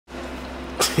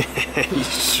You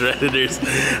shredders,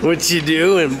 what you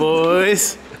doing,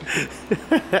 boys?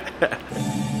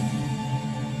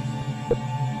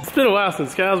 It's been a while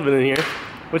since Kyle's been in here.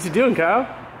 What you doing, Kyle?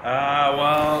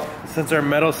 Well, since our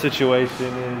metal situation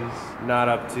is not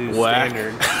up to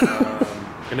standard,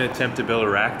 I'm gonna attempt to build a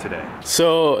rack today.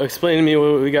 So, explain to me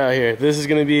what we got here. This is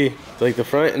gonna be like the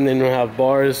front, and then we'll have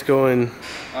bars going.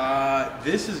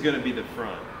 This is gonna be the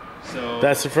front. So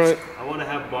that's the front? I wanna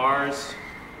have bars.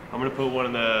 I'm gonna put one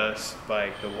of the,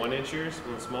 like the 1-inchers,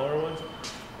 one of the smaller ones,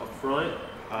 up front.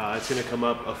 It's gonna come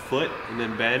up a foot and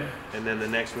then bend, and then the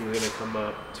next one's gonna come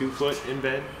up 2 foot and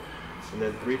bend, and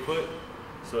then 3 foot.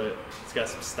 So it's got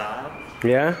some style.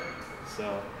 Yeah?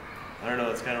 So, I don't know,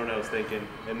 that's kind of what I was thinking.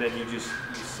 And then you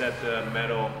set the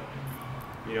metal,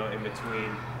 you know, in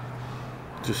between.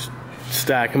 Just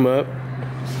stack them up?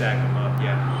 Stack them up,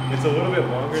 yeah. It's a little bit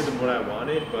longer than what I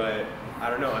wanted, but I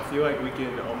don't know, I feel like we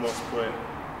can almost put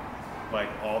like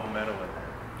all the metal in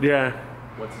there. Yeah.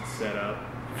 Once it's set up.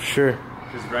 Sure.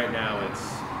 Because right now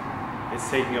it's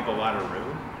taking up a lot of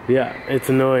room. Yeah, it's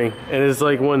annoying, and it's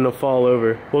like wanting to fall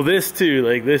over. Well, this too,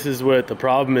 like this is what the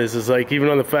problem is like even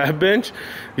on the fab bench,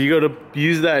 you go to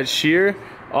use that shear,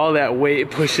 all that weight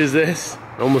pushes this,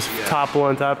 almost topple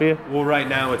on top of you. Well, right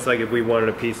now it's like if we wanted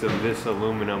a piece of this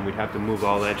aluminum, we'd have to move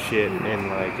all that shit, and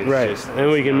like it's just... And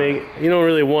we can make, you don't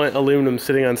really want aluminum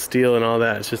sitting on steel and all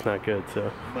that, it's just not good,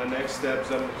 so. My next step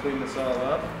is I'm gonna clean this all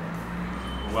up,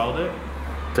 weld it,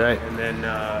 tight. And then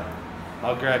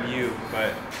I'll grab you,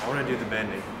 but I want to do the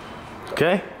bending.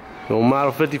 Okay. Well,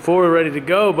 Model 54, we're ready to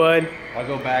go, bud. I'll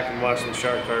go back and watch some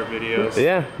shark car videos.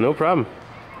 Yeah, no problem.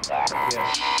 Yeah.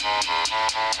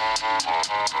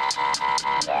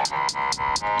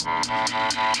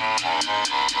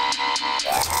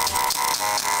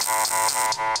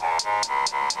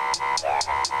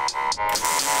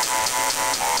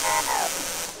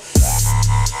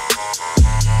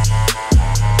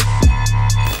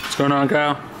 What's going on,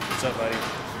 Kyle? What's up, buddy?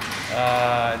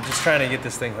 Just trying to get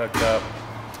this thing hooked up.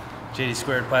 JD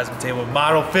Squared plasma table,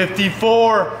 Model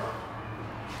 54.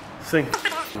 Sing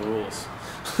rules.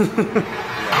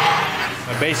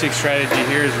 My basic strategy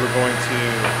here is we're going to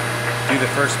do the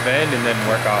first bend and then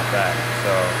work off that.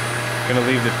 So I'm gonna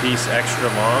leave the piece extra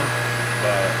long,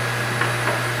 but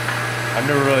I've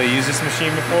never really used this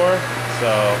machine before, so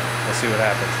we'll see what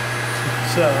happens.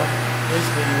 So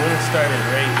basically you want to start it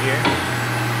right here.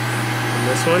 And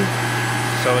this one.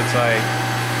 So it's like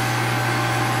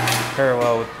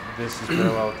parallel with this is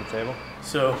parallel with the table.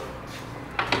 So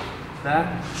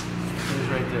that is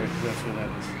right there, because that's where that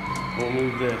is. We'll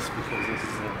move this because this is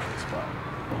the spot.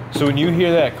 So when you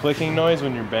hear that clicking noise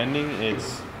when you're bending,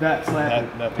 it's that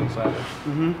slapping. that thing slapping.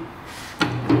 Mm-hmm.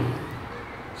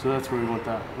 So that's where we want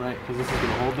that, right? Because this is going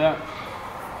to hold that.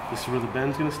 This is where the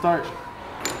bend's going to start.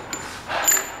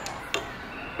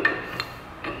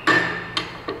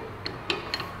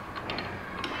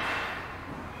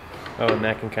 Oh, and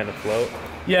that can kind of float?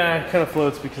 Yeah, it kind of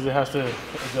floats because it has to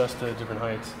adjust to different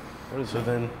heights. So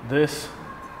then this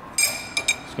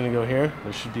is going to go here.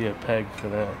 There should be a peg for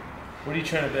that. What are you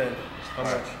trying to bend? How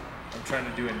much? I'm trying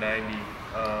to do a 90.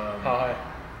 How high?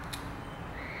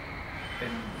 A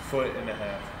foot and a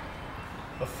half.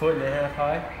 A foot and a half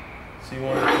high? So you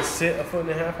want it to sit a foot and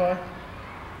a half high?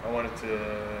 I want it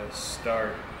to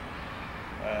start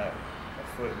at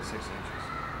a foot and 6 inches.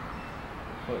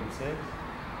 A foot and 6?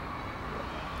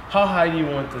 How high do you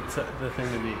want the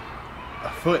thing to be? A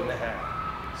foot and a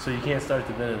half. So you can't start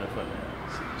the bend at a foot and a half.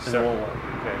 Then it won't work.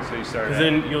 Okay, so you start. Because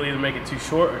then you'll either make it too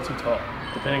short or too tall,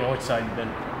 depending on which side you bend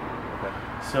it from. Okay.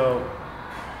 So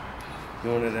you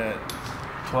want it at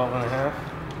 12 and a half?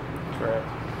 Correct.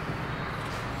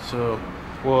 So,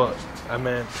 well, I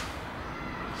meant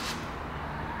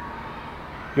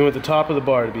you want the top of the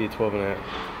bar to be at 12 and a half.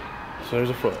 So there's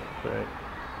a foot, right?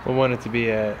 We want it to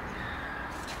be at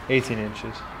 18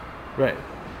 inches. Right.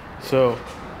 So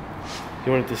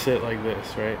you want it to sit like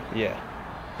this, right? Yeah.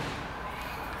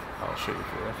 I'll show you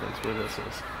for reference where this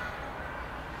is.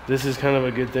 This is kind of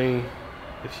a good thing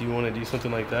if you want to do something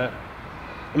like that.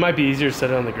 It might be easier to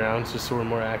set it on the ground just so we're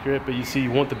more accurate, but you see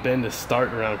you want the bend to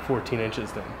start around 14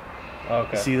 inches then.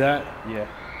 Okay. See that? Yeah.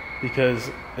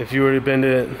 Because if you were to bend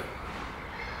it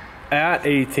at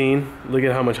 18, look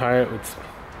at how much higher it would.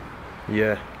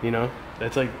 Yeah. You know?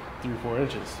 That's like 3 or 4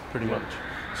 inches, pretty much.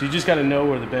 So you just got to know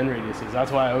where the bend radius is. That's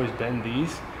why I always bend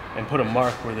these and put a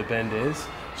mark where the bend is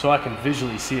so I can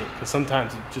visually see it. Because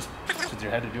sometimes it just with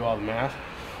your head to do all the math.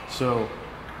 So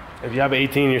if you have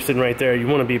 18, you're sitting right there, you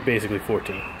want to be basically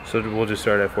 14. So we'll just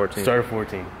start at 14? Start at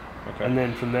 14. Okay. And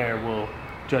then from there, we'll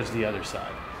judge the other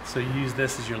side. So you use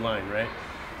this as your line, right?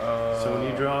 So when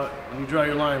you draw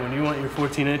your line, when you want your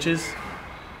 14 inches,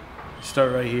 you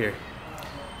start right here.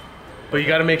 But you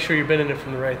got to make sure you're bending it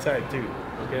from the right side too,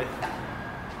 okay?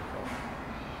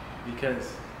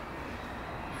 Because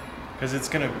it's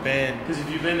gonna bend. Because if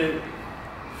you bend it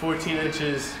 14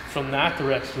 inches from that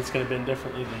direction, it's gonna bend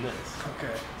differently than this.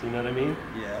 Okay. Do you know what I mean?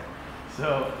 Yeah.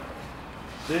 So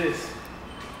this,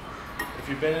 if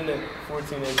you're bending it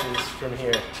 14 inches from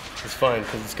here, it's fine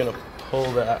because it's gonna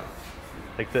pull that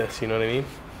like this. You know what I mean?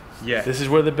 Yeah. This is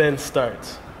where the bend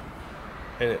starts,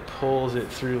 and it pulls it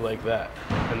through like that,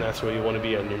 and that's where you want to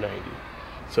be on your 90.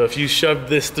 So if you shoved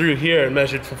this through here and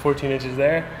measured for 14 inches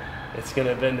there, it's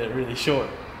gonna bend it really short.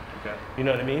 Okay. You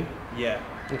know what I mean? Yeah.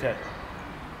 Okay.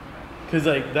 Cause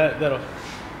like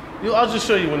I'll just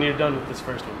show you when you're done with this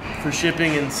first one. For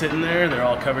shipping and sitting there, they're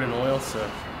all covered in oil, so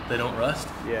they don't rust.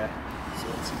 Yeah. So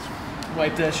let's just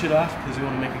wipe that shit off because you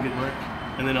want to make a good mark.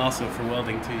 And then also for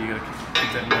welding too, you gotta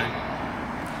keep that in mind.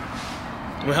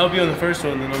 I'm gonna help you on the first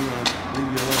one, then I'm gonna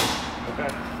leave you alone. Okay.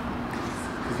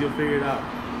 Cause you'll figure it out.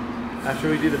 After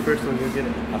we do the first one, you'll get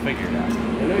it. I'll figure it out.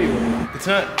 I know you will. It's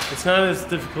not as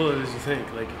difficult as you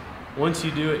think. Like once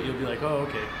you do it, you'll be like, oh,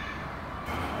 okay.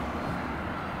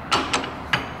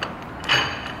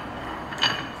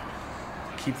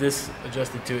 Keep this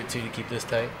adjusted to it too to keep this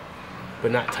tight,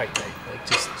 but not tight. Like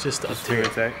just up to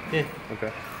it. Tight? Yeah.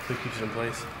 Okay. So it keeps it in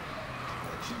place.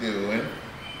 What you doing?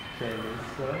 Okay,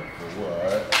 so For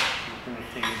what? from the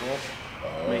table,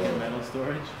 Oh, making metal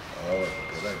storage. oh,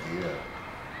 good idea.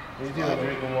 What do you do with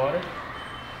drinking water?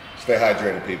 Stay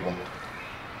hydrated, people.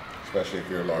 Especially if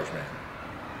you're a large man.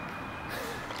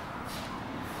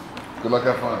 Good luck,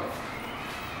 have fun.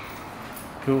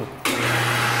 Cool.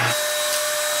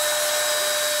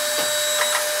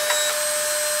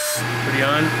 Pretty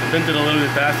on. I bent it a little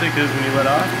bit faster because when you let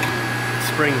off, it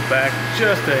springs back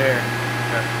just a hair.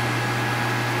 Okay.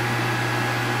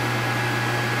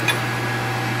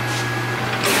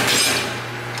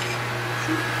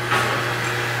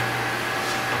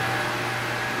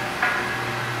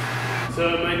 So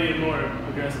it might need a more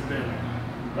aggressive bend.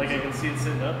 Like I can see it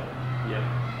sitting up. Yep.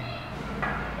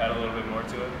 Add a little bit more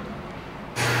to it.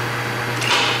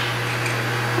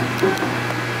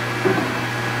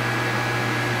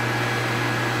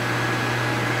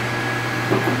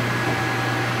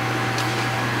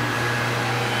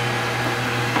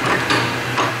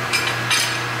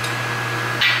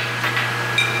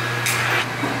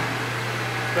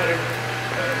 Better.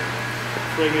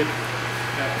 Pretty good.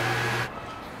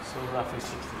 So roughly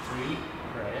 63.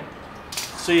 Right.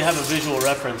 So you have a visual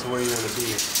reference of where you're going to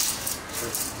be.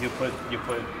 You put the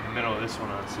middle of this one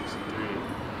on 63.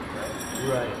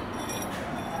 Right.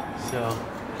 So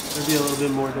it'll be a little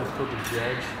bit more difficult to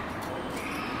judge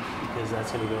because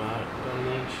that's going to go out about an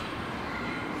inch. So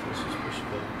let's just push it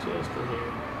back just a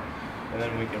hair. And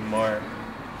then we can mark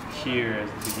here as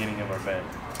the beginning of our bend.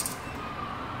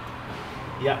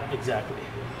 Yeah, exactly.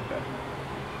 Okay.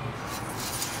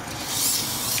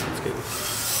 That's good.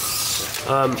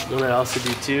 What I also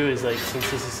do too is like since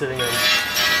this is sitting on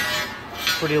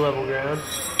pretty level ground,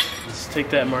 just take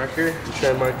that marker and try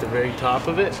and mark the very top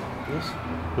of it.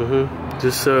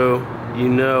 Just so you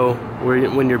know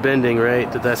when you're bending,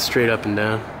 right, that's straight up and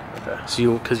down. Okay.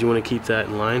 So because you want to keep that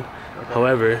in line. Okay.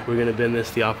 However, we're gonna bend this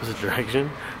the opposite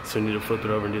direction, so we need to flip it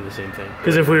over and do the same thing.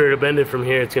 Because if we were to bend it from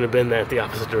here, it's gonna bend that the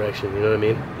opposite direction. You know what I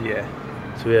mean? Yeah.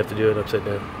 So we have to do it upside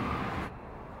down.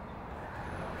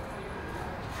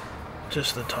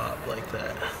 Just the top like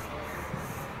that.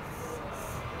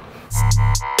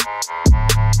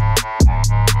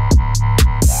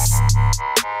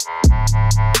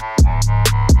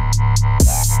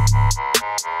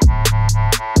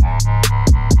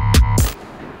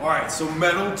 All right, so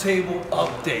metal table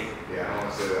update. Yeah, I don't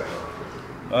want to say that.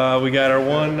 We got our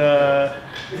one.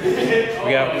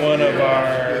 We got one of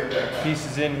our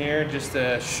pieces in here just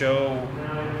to show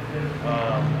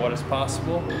what is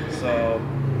possible. So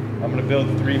I'm gonna build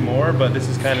 3 more, but this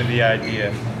is kind of the idea.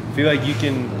 I feel like you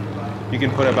can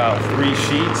put about 3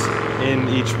 sheets in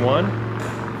each one,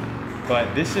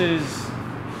 but this is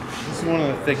one of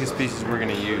the thickest pieces we're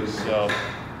gonna use. So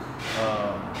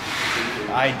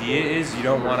the idea is you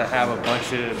don't want to have a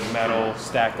bunch of metal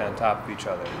stacked on top of each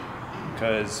other,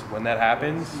 because when that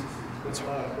happens,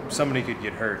 somebody could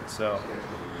get hurt. So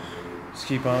just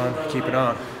keep it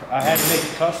on. I had to make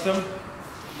a custom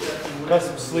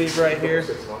sleeve right here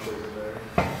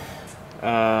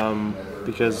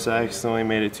because I accidentally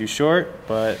made it too short,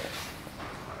 but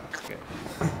okay.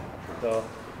 So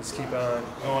let's keep on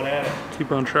going at it.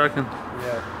 Keep on trucking.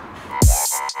 Yeah.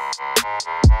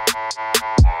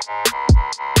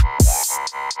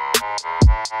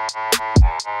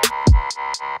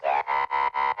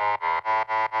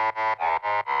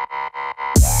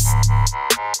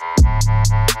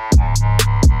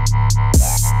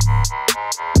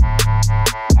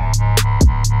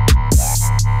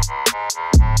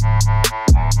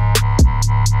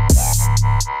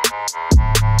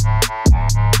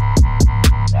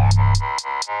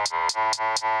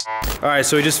 All right,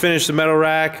 so we just finished the metal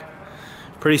rack.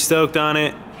 Pretty stoked on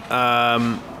it.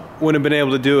 Wouldn't have been able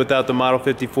to do it without the Model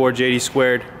 54 JD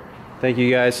squared. Thank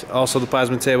you guys. Also the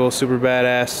plasma table, super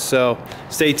badass. So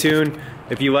stay tuned.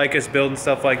 If you like us building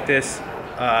stuff like this,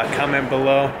 comment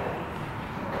below.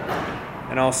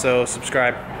 And also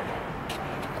subscribe.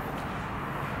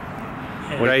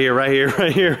 Right here, right here,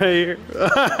 right here, right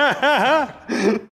here.